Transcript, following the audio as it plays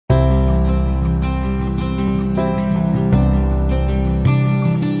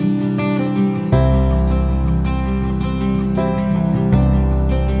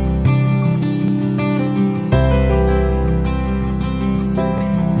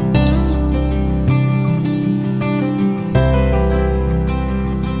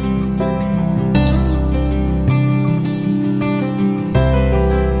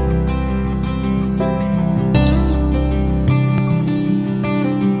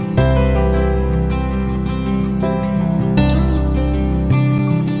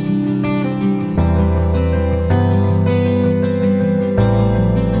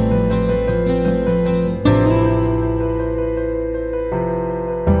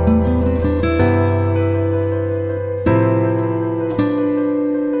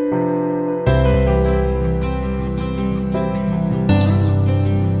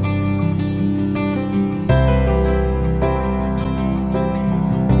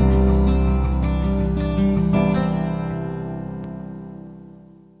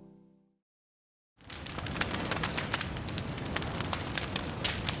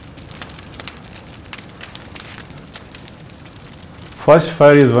Forest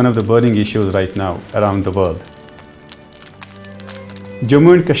fire is one of the burning issues right now around the world.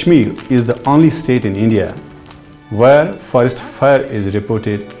 Jammu and Kashmir is the only state in India where forest fire is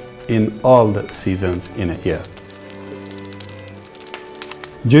reported in all the seasons in a year.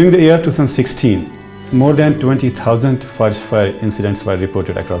 During the year 2016, more than 20,000 forest fire incidents were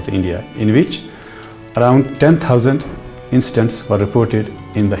reported across India, in which around 10,000 incidents were reported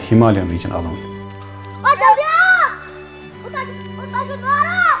in the Himalayan region alone.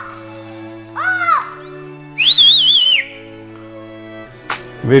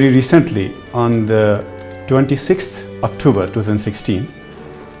 Very recently, on the 26th October 2016,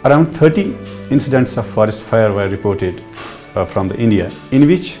 around 30 incidents of forest fire were reported from the India, in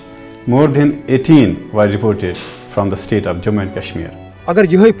which more than 18 were reported from the state of Jammu and Kashmir.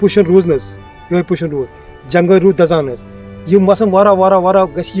 अगर यही पोषण रोजनस, यही पोषण रोज, जंगल rude दजानस, ये मौसम वारा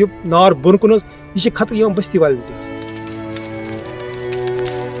गस ये नार बुनकुनस, ये खतर ये बस्ती वाले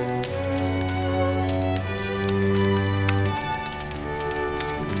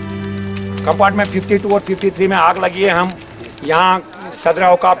कंपार्टमेंट 52 और 53 में आग लगी है। हम यहाँ सदर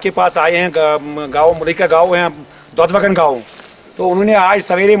औकाफ के पास आए हैं, गाँव मुलिका गाँव है, दौदवगन गाँव। तो उन्होंने आज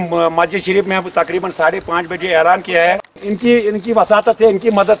सवेरे मस्जिद शरीफ में तकरीबन 5:30 बजे ऐलान किया है। इनकी वसातत से, इनकी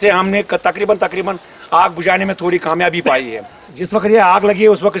मदद से हमने तकरीबन आग बुझाने में थोड़ी कामयाबी पाई है। जिस वक्त ये आग लगी है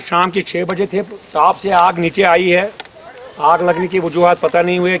उस वक्त शाम के 6 बजे थे। ताप से आग नीचे आई है। आग लगने की वजूहत पता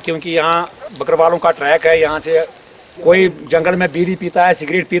नहीं हुई, क्योंकि यहाँ बकरवालों का ट्रैक है। यहाँ से कोई जंगल में बीड़ी पीता है,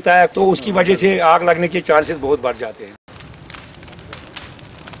 सिगरेट पीता है, तो उसकी वजह से आग लगने के चांसेस बहुत बढ़ जाते हैं।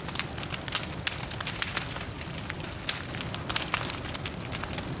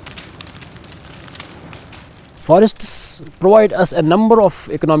 Forests provide us a number of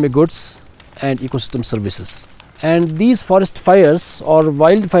economic goods and ecosystem services, and these forest fires or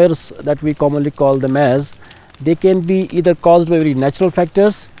wildfires that we commonly call them as, they can be either caused by very natural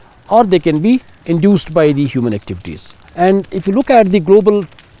factors or they can be induced by the human activities. And if you look at the global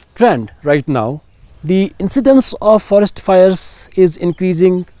trend right now, the incidence of forest fires is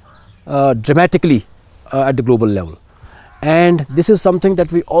increasing dramatically at the global level. And this is something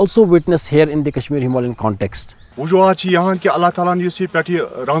that we also witness here in the Kashmir Himalayan context. वजूहत यहाँ कि अल्लाह ताला ने पे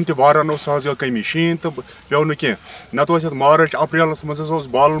रहमत बारन सह कमी शीन तो पे ना कह न मार्च अप्रैलस मज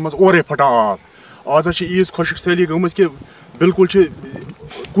बालन मज ओरे फटा आब आज ईज खुशक सैली गम कि बिल्कुल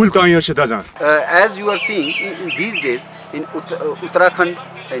कुल तान दजान. As you are seeing these days in Uttarakhand,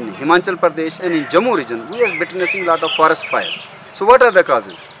 in Himachal Pradesh and in Jammu region, we are witnessing a lot of forest fires. So what are the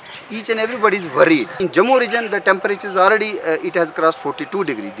causes? Each and everybody is worried. In Jammu region, the temperature is already, it has crossed 42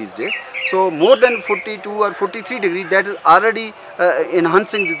 degrees these days. So more than 42 or 43 degrees, that is already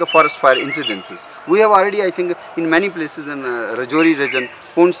enhancing the forest fire incidences. We have already, I think, in many places in Rajouri region,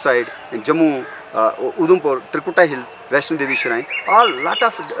 Poonch side, in Jammu, Udhampur, Trikuta Hills, Vaishno Devi Shrine, lot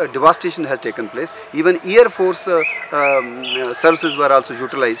of devastation has taken place. Even Air Force services were also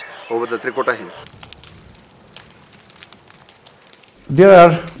utilized over the Trikuta Hills. There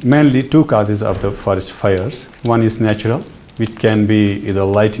are mainly two causes of the forest fires. One is natural, which can be either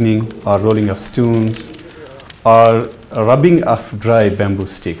lightning or rolling of stones or rubbing of dry bamboo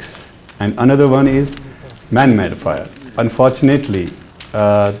sticks. And another one is man-made fire. Unfortunately,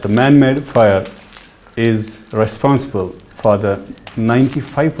 the man-made fire is responsible for the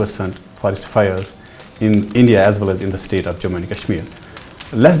 95% forest fires in India as well as in the state of Jammu and Kashmir.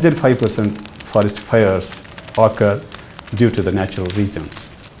 Less than 5% forest fires occur due to the natural reasons.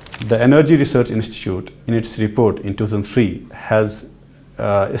 The Energy Research Institute, in its report in 2003, has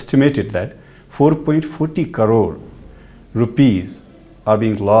estimated that 4.40 crore rupees are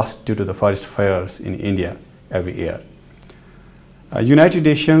being lost due to the forest fires in India every year. United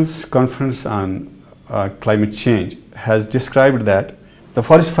Nations Conference on Climate Change has described that the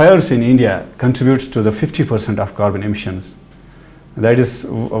forest fires in India contributes to the 50% of carbon emissions. That is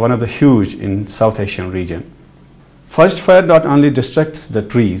one of the huge in South Asian region. Forest fire not only destructs the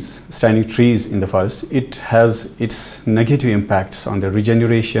trees, standing trees in the forest, it has its negative impacts on the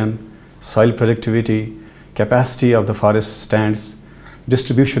regeneration, soil productivity, capacity of the forest stands,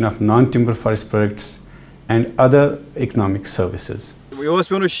 distribution of non-timber forest products, and other economic services.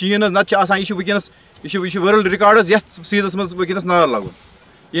 World records ये season मज वनस नार लगन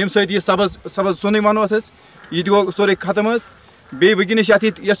ये सब्ज सोन वो ये गो सोरे खत्म बे वनस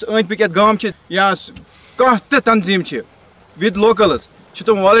अंद पक गाम या कह तंजीम विद लोकल्स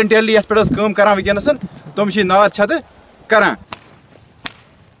तुम वॉलंटियरली ये पे काम वनस तुम नार छत करान.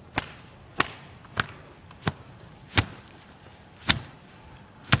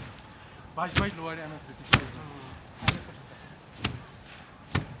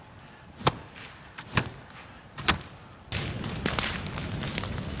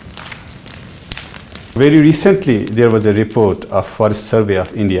 Very recently, there was a report of Forest Survey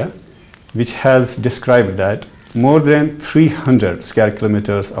of India, which has described that more than 300 square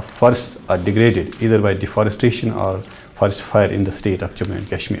kilometers of forests are degraded either by deforestation or forest fire in the state of Jammu and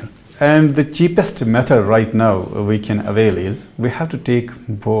Kashmir. And the cheapest method right now we can avail is we have to take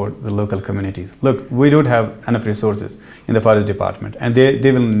board the local communities. Look, we don't have enough resources in the forest department, and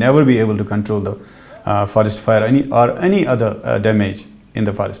they will never be able to control the forest fire or any other damage in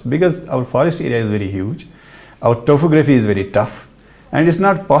the forest, because our forest area is very huge, our topography is very tough, and it's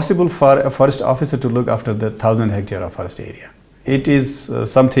not possible for a forest officer to look after the 1,000 hectare of forest area. It is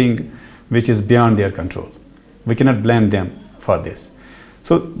something which is beyond their control. We cannot blame them for this.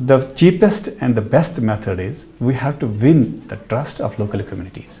 So the cheapest and the best method is we have to win the trust of local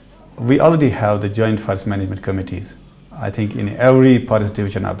communities. We already have the joint forest management committees, I think, in every forest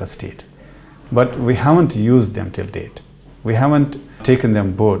division of the state, but we haven't used them till date. We haven't taken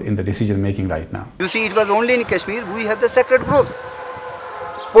them board in the decision making right now. You see, it was only in Kashmir we have the sacred groves.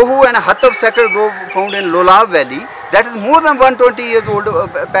 Pohu and Hatab sacred grove found in Lolab Valley, that is more than 120 years old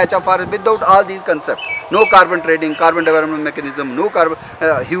patch of forest without all these concepts. No carbon trading, carbon development mechanism, no carbon,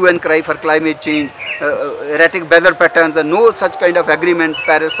 hue and cry for climate change, erratic weather patterns, and no such kind of agreements,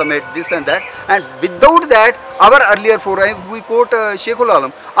 Paris summit, this and that. And without that, our earlier foray, we quote Sheikhul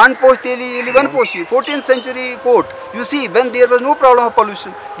Alam, Unposh Teli Ili Poshi, 14th century quote. You see, when there was no problem of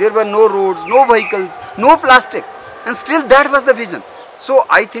pollution, there were no roads, no vehicles, no plastic, and still that was the vision. So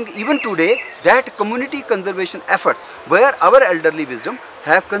I think even today that community conservation efforts where our elderly wisdom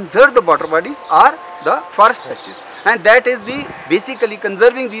have conserved the water bodies are the forest patches, and that is the basically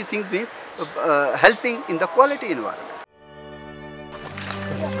conserving these things means helping in the quality environment.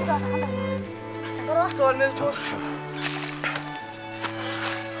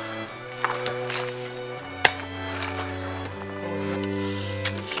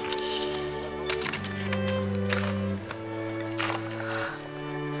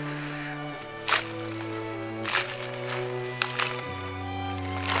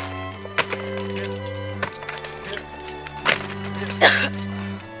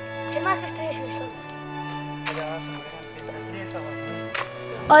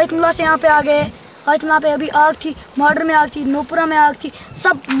 Ayatollah से यहाँ पे आ गए, ayatollah पे अभी आग थी, मॉडर में आग थी, नूपुरा में आग थी,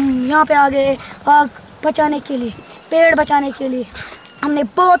 सब यहाँ पे आ गए आग बचाने के लिए, पेड़ बचाने के लिए। हमने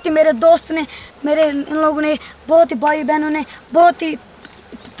बहुत ही, मेरे दोस्त ने, मेरे इन लोगों ने, बहुत ही भाई बहनों ने बहुत ही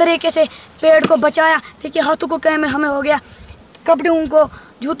तरीके से पेड़ को बचाया। देखिए हाथों को क्या में हमें हो गया, कपड़ों को,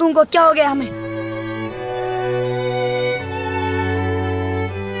 जूतों को क्या हो गया हमें।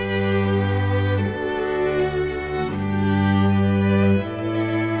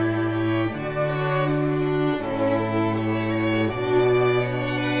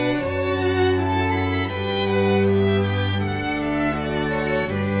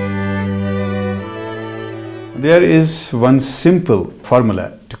 There is one simple formula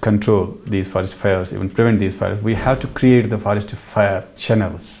to control these forest fires, even prevent these fires. We have to create the forest fire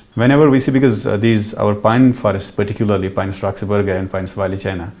channels. Whenever we see, because our pine forests, particularly Pinus roxburghiae and Pinus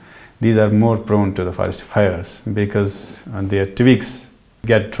wallichiana, these are more prone to the forest fires because their twigs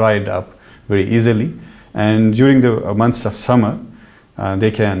get dried up very easily, and during the months of summer,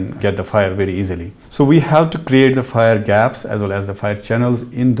 they can get the fire very easily. So we have to create the fire gaps as well as the fire channels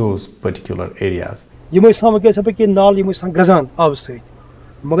in those particular areas. यम वह नाल गजान आब सत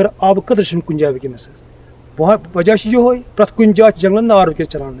मगर आब कदर कुन जाए वनस वजह ये प्रत कुन जाए जंगल नार वनस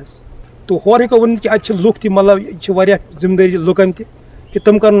चलान तो हर हेको वन कि अत लुक त मतलब जिम्मेदारी लुकन कि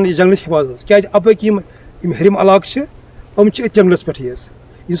तम कर जंगल हिफाजत क्या अपाक हरिम इलाक जंगलस पे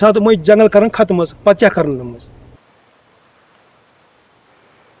ये सात जंगल कर खत्म पे क्या कर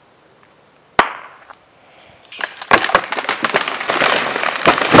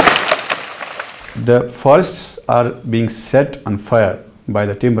The forests are being set on fire by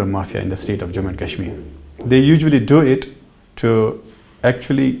the timber mafia in the state of Jammu and Kashmir. They usually do it to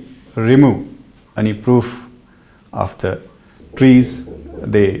actually remove any proof of the trees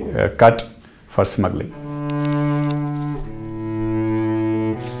they cut for smuggling.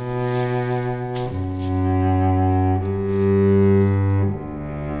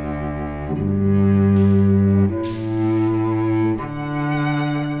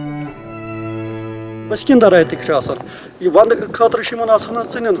 बस्किंदर यह one खतर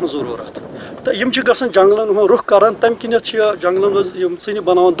इन जरूरत तो यम जंगलन रुख कर तम किन जंगलन इन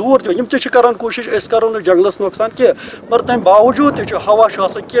बना दूर तम कर कोशिश करो जंगलस नुकसान कह मगर तम बावजूद हवा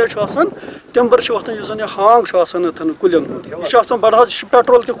क्या तिम्बर वोथन हांग कुलन यह बड़ा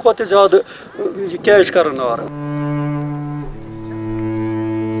पेट्रोल कि ज्यादा कैच कर नार।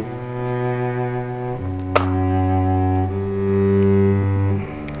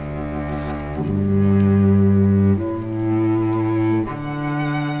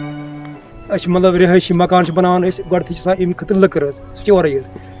 मतलब रिहायशी मकान बनान गोम खतर लकर सोरे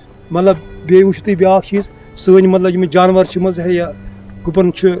मतलब बे वो ब्या चीज़ सन मतलब जानवर या गुपन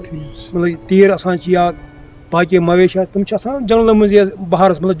मतलब तीर या बाकी मवेशी तम जंगलों मज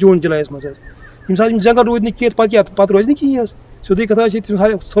बहारस मतलब जून जुलाई मज ये जंगल रूद पे रोज कहें सोदी कथा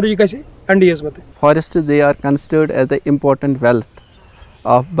सोरे ग एंड मत Forests, they are considered as the important wealth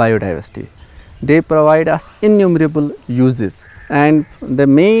of biodiversity. They provide us innumerable uses, and the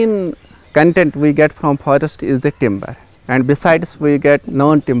main content we get from forest is the timber, and besides we get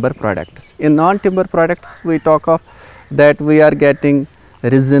non-timber products. In non-timber products we talk of that we are getting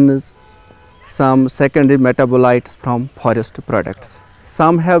resins, some secondary metabolites from forest products.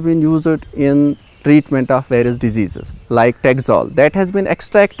 Some have been used in treatment of various diseases like Taxol that has been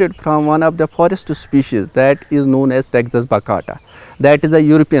extracted from one of the forest species that is known as Taxus baccata, that is a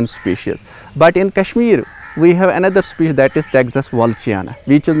European species. But in Kashmir we have another species that is Taxus volchiana,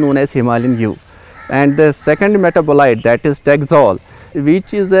 which is known as Himalayan yew, and the second metabolite that is Taxol,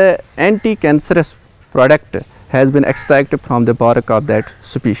 which is a anti-cancerous product, has been extracted from the bark of that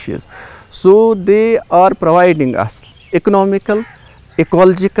species. So they are providing us economical,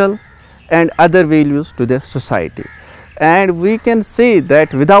 ecological and other values to the society, and we can say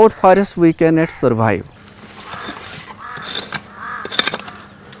that without forests we cannot survive.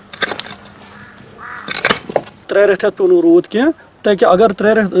 त्रे रेत पे rude कह ताकि अगर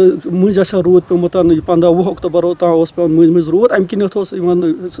त्रे रेत मज rude पेमुत 15-20 अक्टूबर तान पे मज रूद अम किन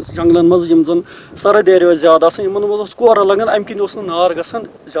जंगलन मज सरद एरिया ज्यादा मज कोर लगन अम किन नार ग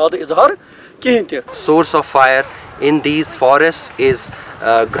ज्यादा इजहार कहें ते source of fire in these forests is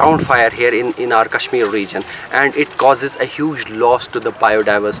ground fire here in our Kashmir region, and it causes a huge loss to the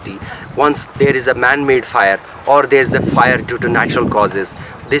biodiversity. Once there is a man-made fire or there is a fire due to natural causes,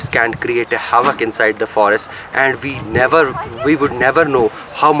 this can create a havoc inside the forest, and we would never know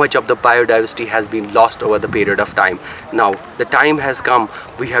how much of the biodiversity has been lost over the period of time. Now the time has come,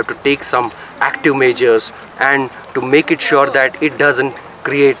 we have to take some active measures and to make it sure that it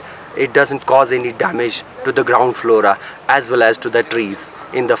doesn't cause any damage to the ground flora as well as to the trees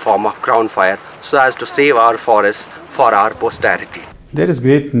in the form of ground fire, so as to save our forests for our posterity. There is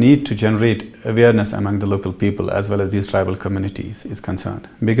great need to generate awareness among the local people as well as these tribal communities is concerned,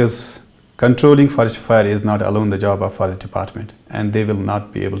 because controlling forest fire is not alone the job of forest department, and they will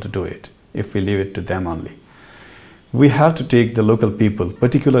not be able to do it if we leave it to them only. We have to take the local people,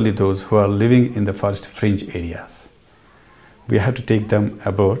 particularly those who are living in the forest fringe areas. We have to take them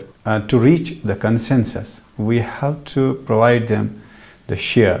aboard. To reach the consensus, we have to provide them the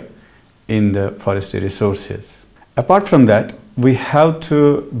share in the forestry resources. Apart from that, we have to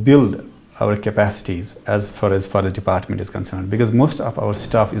build our capacities as far as forest department is concerned, because most of our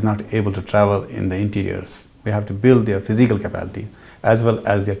staff is not able to travel in the interiors. We have to build their physical capacity as well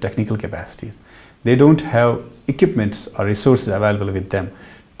as their technical capacities. They don't have equipments or resources available with them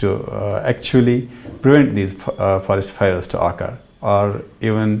to actually prevent these forest fires to occur, or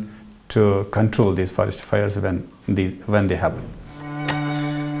even to control these forest fires when they happen.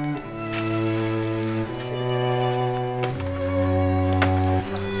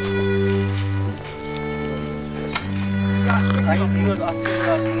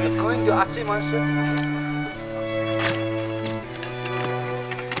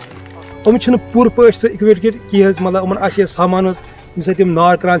 पूर पे equipment की मतलब सामान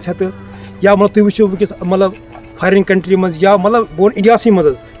नार करान हेत या मतलब तुम वो वस मतलब फायरिंग कंट्री मज या मतलब बोन इंडिया मज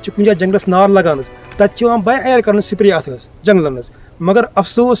कुछ जाए जंगलस नार लगान तत बाय एयर कर स्प्रे अत जंगलन मगर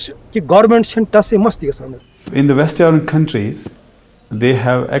अफसोस कि गवर्नमेंट टस मस्त ग In the Western countries, they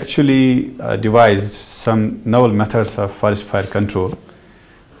have actually devised some novel methods of forest fire control.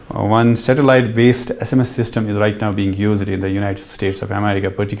 One satellite-based SMS system is right now being used in the United States of America,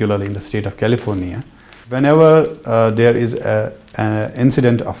 particularly in the state of California. Whenever there is an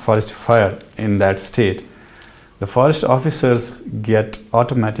incident of forest fire in that state, the forest officers get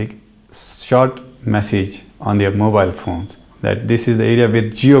automatic short message on their mobile phones that this is the area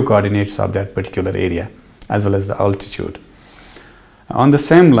with geo coordinates of that particular area as well as the altitude. On the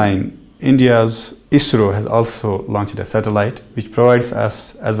same line, India's ISRO has also launched a satellite which provides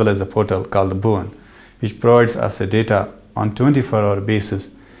us, as well as a portal called Bhuvan, which provides us a data on 24-hour basis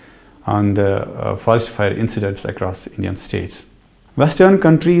on the forest fire incidents across Indian states. Western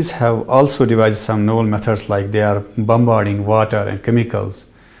countries have also devised some novel methods, like they are bombarding water and chemicals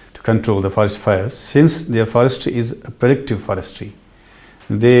to control the forest fires. Since their forestry is a predictive forestry,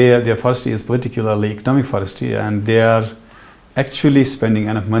 their forestry is particularly economic forestry, and they are actually spending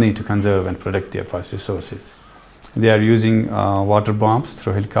enough money to conserve and protect their forest resources. They are using water bombs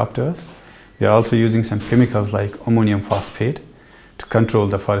through helicopters. They are also using some chemicals like ammonium phosphate to control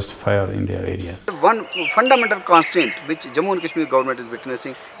the forest fire in their areas. One fundamental constraint which Jammu and Kashmir government is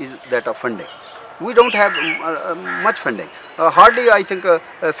witnessing is that of funding. We don't have much funding. Hardly, I think,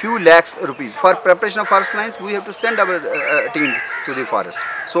 a few lakhs rupees. For preparation of forest lands, we have to send our teams to the forest.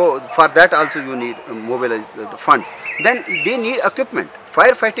 So for that also you need mobilize the funds. Then they need equipment,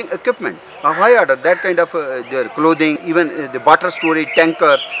 firefighting equipment, a high order, that kind of their clothing, even the water storage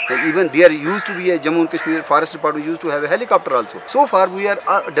tankers, even there used to be a Jammu and Kashmir Forest Department used to have a helicopter also. So far we are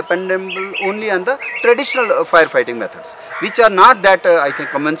dependable only on the traditional firefighting methods, which are not that I think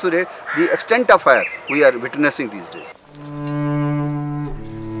commensurate the extent of fire we are witnessing these days.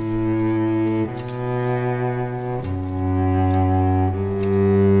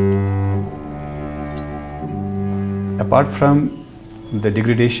 Apart from the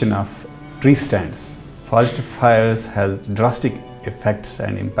degradation of tree stands, forest fires has drastic effects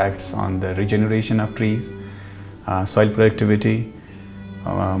and impacts on the regeneration of trees, soil productivity,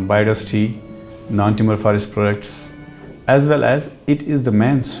 biodiversity, non-timber forest products, as well as it is the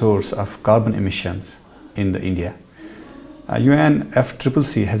main source of carbon emissions in India.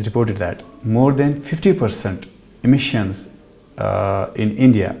 UNFCCC has reported that more than 50% emissions in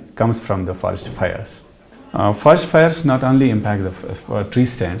India comes from the forest fires. Forest fires not only impact the tree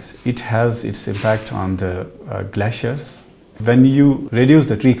stands, it has its impact on the glaciers. When you reduce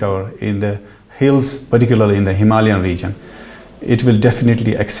the tree cover in the hills, particularly in the Himalayan region, it will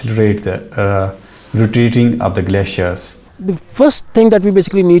definitely accelerate the retreating of the glaciers. The first thing that we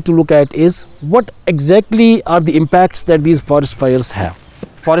basically need to look at is what exactly are the impacts that these forest fires have.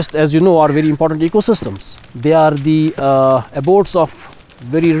 Forests, as you know, are very important ecosystems. They are the abodes of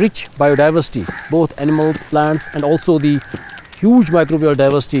very rich biodiversity, both animals, plants, and also the huge microbial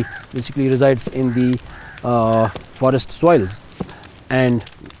diversity basically resides in the forest soils and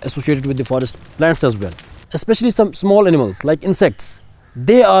associated with the forest plants as well. Especially some small animals like insects,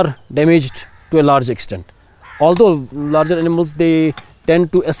 they are damaged to a large extent. Although larger animals, they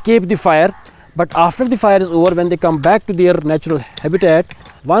tend to escape the fire, but after the fire is over, when they come back to their natural habitat,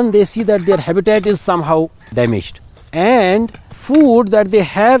 they see that their habitat is somehow damaged, and food that they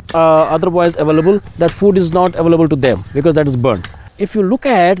have otherwise available, that food is not available to them because that is burnt. If you look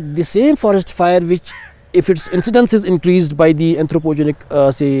at the same forest fire, which if its incidence is increased by the anthropogenic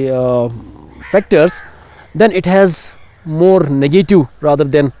factors, then it has more negative rather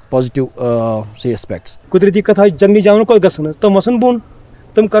than positive aspects. कुदरती कथा जंगली जानवर को गसन तो मसन bone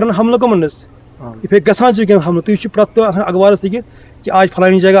तुम करन हमलो को मनस इफे गसान जो के हमलो तो प्रत अखबार से कि आज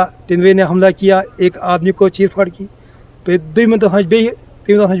फलानी जगह तिनवे ने हमला किया, एक आदमी को चीर-फाड़ की, पे 2 मिनट हज बे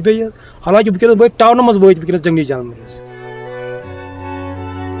 3 मिनट हज बे, हालांकि बिकन बे टाउन मज बे बिकन जंगली जानवर.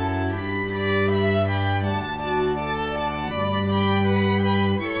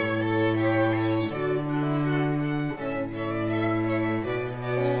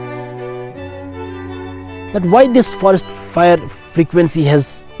 But why this forest fire frequency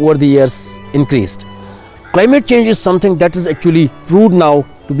has over the years increased? Climate change is something that is actually proved now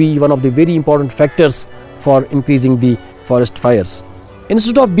to be one of the very important factors for increasing the forest fires.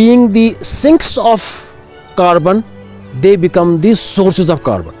 Instead of being the sinks of carbon, they become the sources of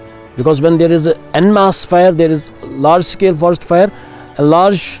carbon. Because when there is an en masse fire, there is large scale forest fire, a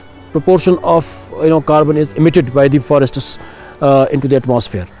large proportion of carbon is emitted by the forests into the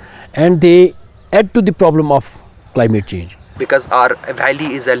atmosphere, and they add to the problem of climate change. Because our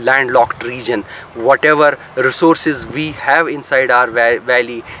valley is a landlocked region, whatever resources we have inside our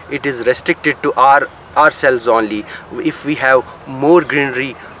valley, it is restricted to ourselves only. If we have more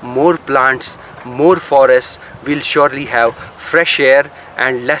greenery, more plants, more forests, we'll surely have fresh air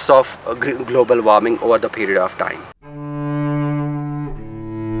and less of global warming over the period of time.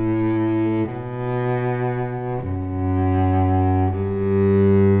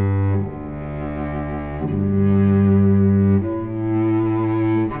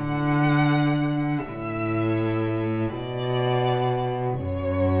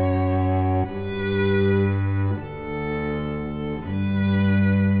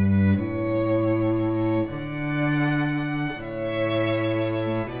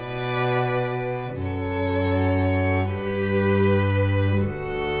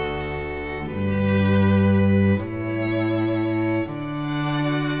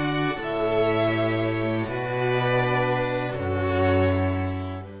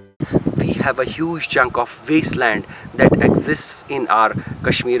 Have a huge chunk of wasteland that exists in our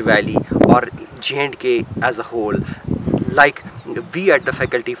Kashmir Valley or J&K as a whole. Like we at the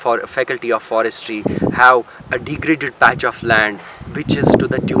Faculty of Forestry have a degraded patch of land which is to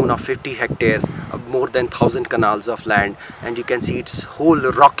the tune of 50 hectares, more than 1,000 canals of land, and you can see it's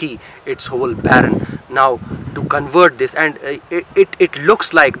whole rocky, it's whole barren. Now to convert this, and it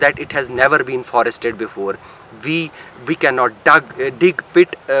looks like that it has never been forested before. We cannot dig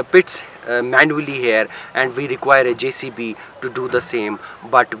pits manually here, and we require a JCB to do the same,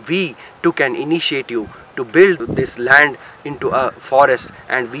 but we took an initiative to build this land into a forest,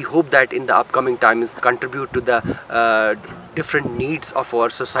 and we hope that in the upcoming times contribute to the different needs of our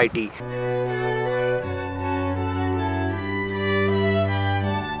society.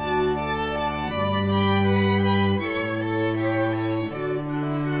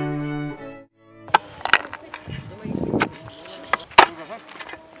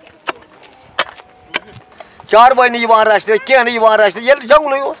 चार बजे नहीं यवान रचते क्या नहीं यवान रचते ये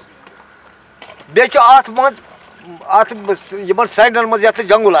जंगल ही बेच आठ मंज आठ यमन साइडन मंज यत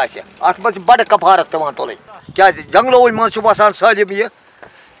जंगल आसे आठ मंज बड़ कफारत पेवान तुल क्या जंगलो मंज बसान सालिम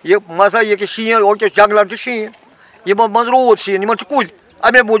ये मसा ये शीन ओ जंगलन शीन यमन मंज रूद शीन यमन कुल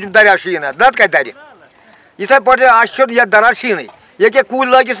अमे मूजूब दरिया शीन नत कत दर इथे पे ये दरार शीन ये क्या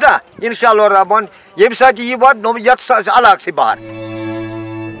कुल लगिस ना इंशाअल्लाह रहमान ये साथ ये बात यत अलग से बाहर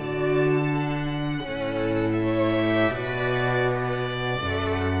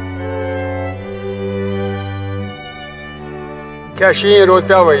क्या शीन रोज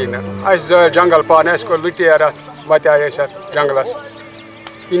पे अस जल जंगल पान को लुटेर वत्याय जंगलस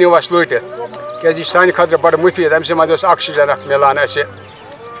इन अस लुट क्या सान खतर बड़ मुफीद अम मज ऑक्सीजन मिलान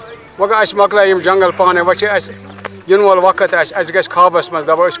मगर अस मकल जंगल पान वे इन वोल वक्त अस गस खाबस मज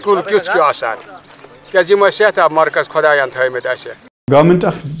दपो कुल क्युत क्या सेहत मरकज खुदायन थमित Government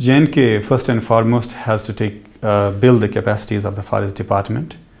of J&K first and foremost has to build the capacities of the forest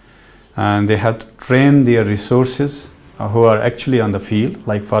department, and they have to train their resources who are actually on the field,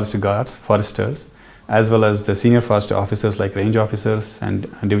 like forest guards, foresters, as well as the senior forest officers like range officers and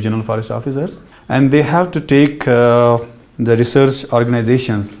divisional forest officers. And they have to take the research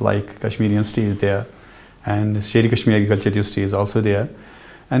organizations like Kashmir University is there, and Sher Kashmir Agriculture University is also there,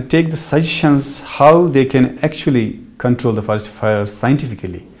 and take the suggestions how they can actually control the forest fire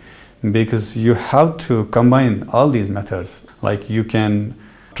scientifically, because you have to combine all these methods. Like you can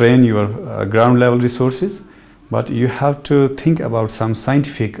train your ground level resources, but you have to think about some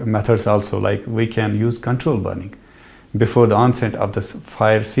scientific methods also, like we can use control burning before the onset of the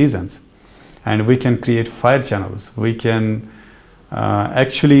fire seasons, and we can create fire channels. We can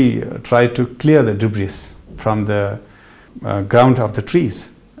actually try to clear the debris from the ground of the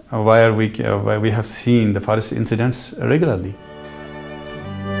trees, where we have seen the forest incidents regularly.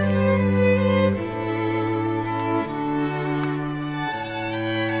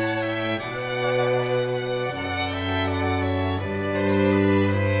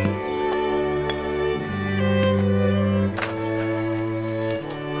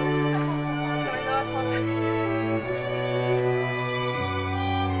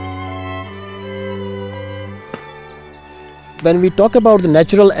 When we talk about the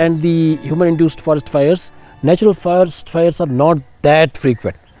natural and the human-induced forest fires, natural forest fires are not that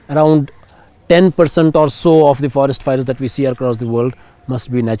frequent. Around 10% or so of the forest fires that we see across the world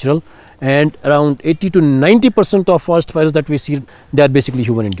must be natural, and around 80 to 90% of forest fires that we see, they are basically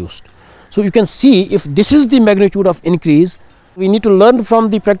human-induced. So you can see, if this is the magnitude of increase, we need to learn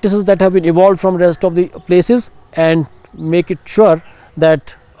from the practices that have been evolved from the rest of the places and make it sure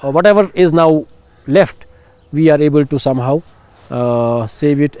that whatever is now left, we are able to somehow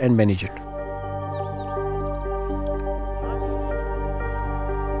save it and manage it.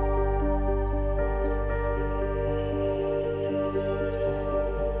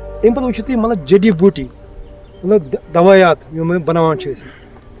 इन पर वुचो मतलब जड़ी बूटी मतलब दवायात बनावान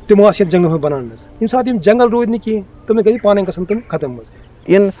तम जंगल में बनान इन साथ जंगल रोद नहीं कहीं तुम गई पाने गसन तुम खत्म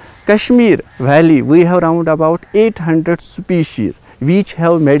In Kashmir Valley, we have around about 800 species which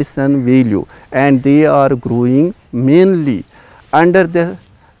have medicine value, and they are growing mainly under the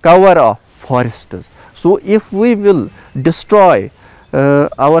cover of forests. So if we will destroy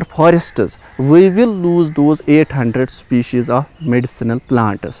our forests, we will lose those 800 species of medicinal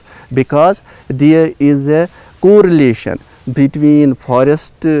plants, because there is a correlation between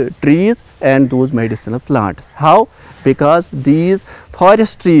forest trees and those medicinal plants. How? Because these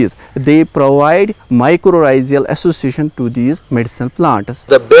forest trees, they provide mycorrhizal association to these medicinal plants.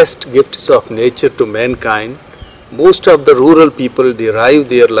 The best gifts of nature to mankind, most of the rural people derive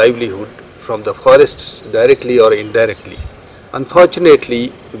their livelihood from the forests directly or indirectly.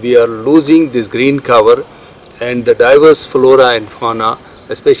 Unfortunately, we are losing this green cover and the diverse flora and fauna,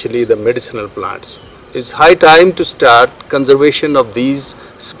 especially the medicinal plants. It's high time to start conservation of these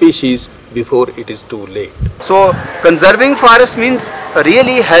species before it is too late. So conserving forest means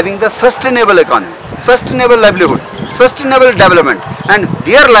really having the sustainable economy, sustainable livelihoods, sustainable development, and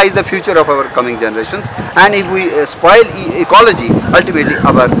there lies the future of our coming generations. And if we spoil ecology, ultimately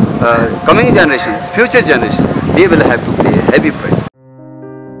our coming generations, future generations, they will have to pay a heavy price.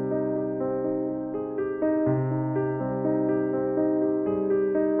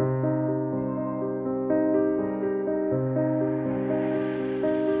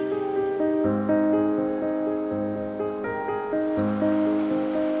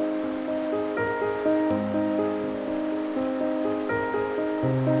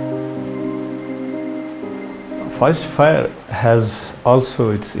 Forest fire has also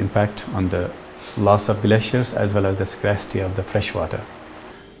its impact on the loss of glaciers as well as the scarcity of the fresh water.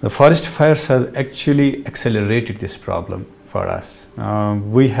 The forest fires have actually accelerated this problem for us.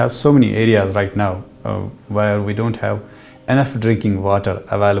 We have so many areas right now where we don't have enough drinking water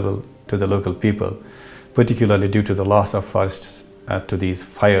available to the local people, particularly due to the loss of forests to these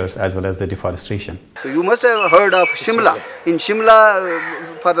fires as well as the deforestation. So you must have heard of Shimla. In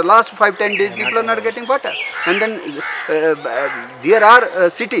Shimla, for the last 5-10 days, people are not getting water. And then there are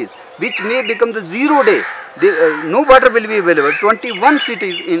cities which may become the 0 day. No water will be available. 21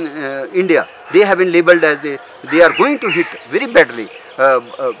 cities in India, they have been labelled as they are going to hit very badly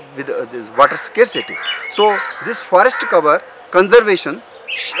with this water scarcity. So this forest cover conservation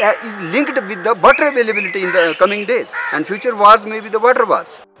is linked with the water availability in the coming days, and future wars may be the water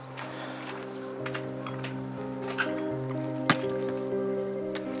wars.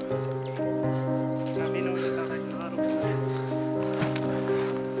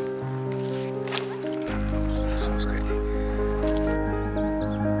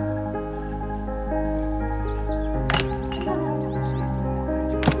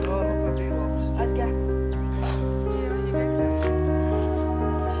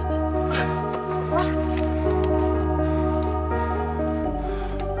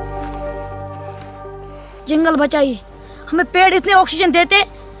 जंगल बचाइए, हमें पेड़ इतने oxygen देते,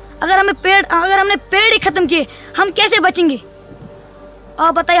 अगर हमने पेड़ ही खत्म किए, हम कैसे बचेंगे?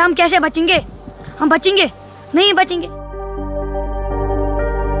 आप बताइए, हम कैसे बचेंगे? हम बचेंगे? नहीं बचेंगे।